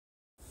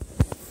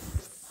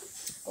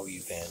OU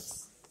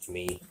fans. It's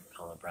me,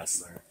 Colin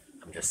Bressler.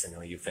 I'm just an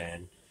OU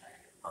fan.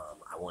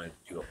 I wanted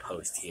to do a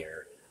post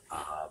here.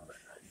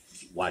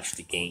 Watched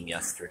the game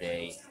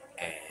yesterday,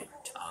 and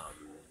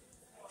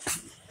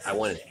I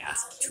wanted to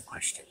ask two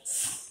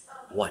questions.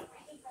 One,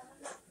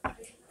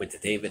 with the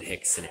David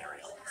Hicks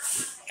scenario,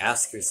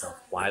 ask yourself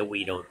why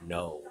we don't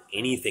know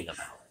anything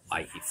about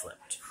why he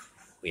flipped.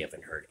 We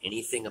haven't heard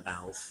anything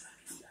about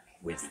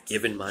was he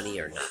given money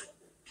or not.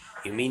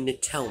 You mean to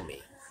tell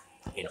me,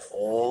 in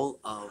all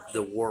of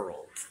the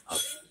world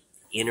of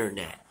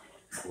internet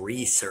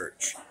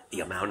research,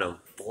 the amount of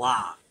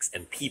blogs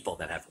and people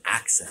that have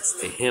access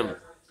to him,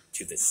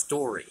 to the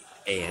story,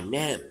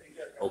 A&M,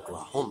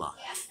 Oklahoma,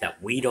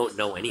 that we don't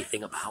know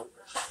anything about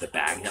the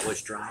bag that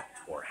was dropped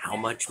or how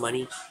much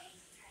money?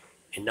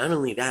 And not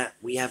only that,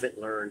 we haven't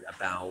learned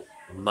about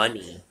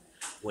money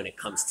when it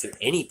comes to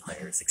any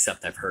players,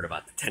 except I've heard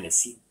about the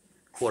Tennessee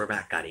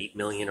quarterback got $8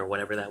 million or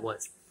whatever that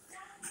was.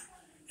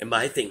 And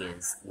my thing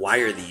is, why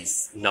are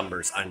these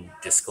numbers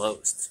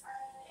undisclosed?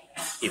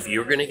 If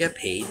you're going to get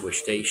paid,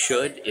 which they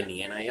should in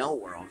the NIL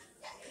world,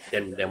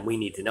 then we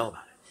need to know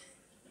about it.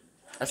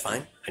 That's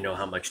fine. I know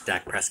how much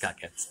Dak Prescott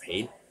gets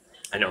paid.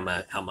 I know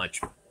how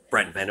much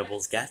Brent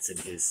Venables gets and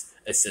his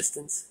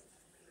assistants.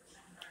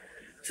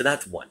 So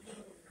that's one.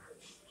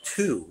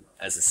 Two,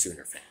 as a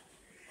Sooner fan,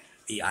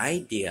 the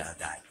idea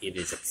that it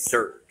is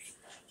absurd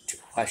to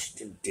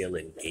question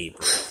Dylan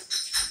Gabriel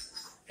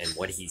and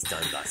what he's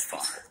done thus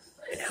far,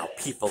 and how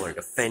people are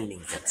defending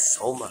him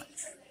so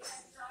much.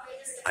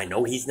 I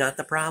know he's not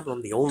the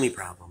problem, the only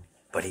problem,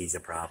 but he's a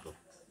problem.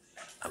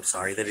 I'm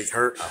sorry that he's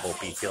hurt. I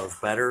hope he feels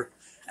better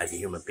as a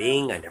human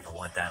being. I never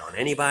want that on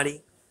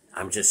anybody.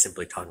 I'm just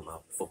simply talking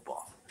about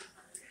football.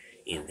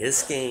 In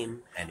this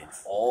game, and in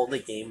all the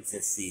games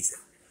this season,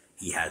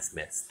 he has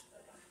missed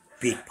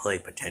big play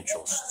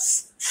potential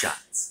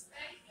shots.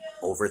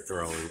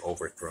 Overthrowing.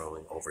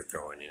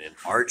 And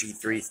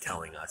RG3 is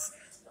telling us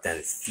that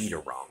his feet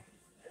are wrong.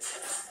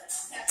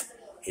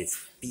 His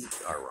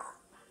feet are wrong.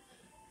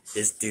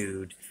 This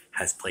dude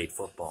has played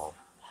football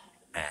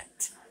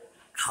at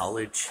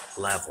college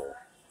level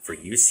for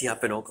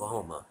UCF in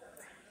Oklahoma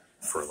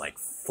for like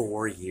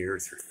 4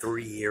 years or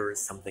 3 years,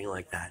 something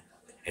like that.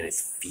 And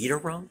his feet are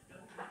wrong?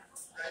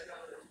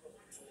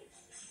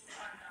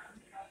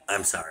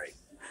 I'm sorry,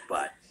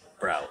 but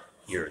bro,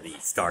 you're the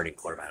starting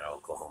quarterback at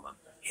Oklahoma.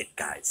 Hit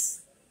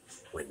guys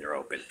when they're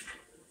open.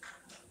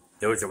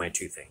 Those are my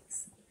two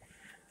things.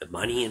 The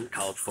money in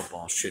college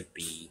football should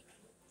be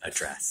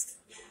addressed.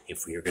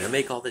 If we are going to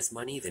make all this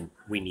money, then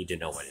we need to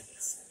know what it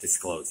is.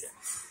 Disclose it.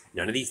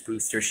 None of these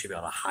boosters should be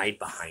able to hide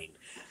behind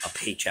a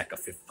paycheck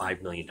of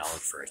 $5 million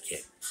for a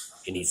kid.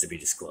 It needs to be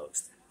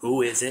disclosed.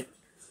 Who is it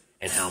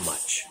and how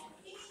much?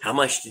 How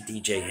much did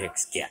DJ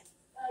Hicks get?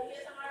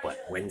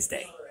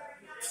 Wednesday?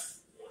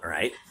 All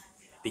right?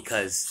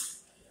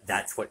 Because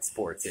that's what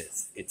sports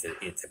is.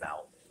 It's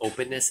about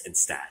openness and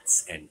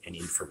stats and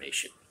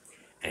information.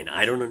 And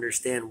I don't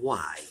understand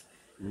why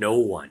no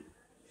one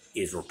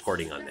is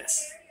reporting on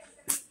this.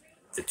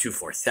 The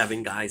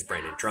 247 guys,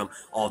 Brandon Drum,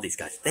 all these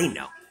guys, they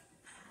know.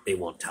 They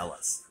won't tell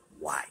us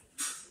why.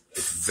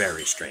 It's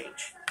very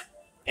strange.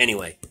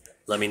 Anyway,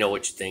 let me know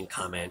what you think.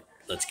 Comment.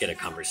 Let's get a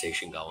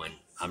conversation going.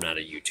 I'm not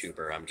a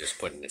YouTuber. I'm just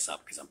putting this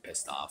up because I'm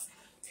pissed off.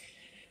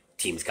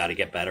 Team's got to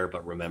get better,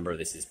 but remember,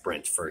 this is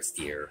Brent's first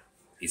year.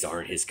 These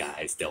aren't his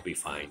guys. They'll be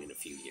fine in a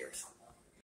few years.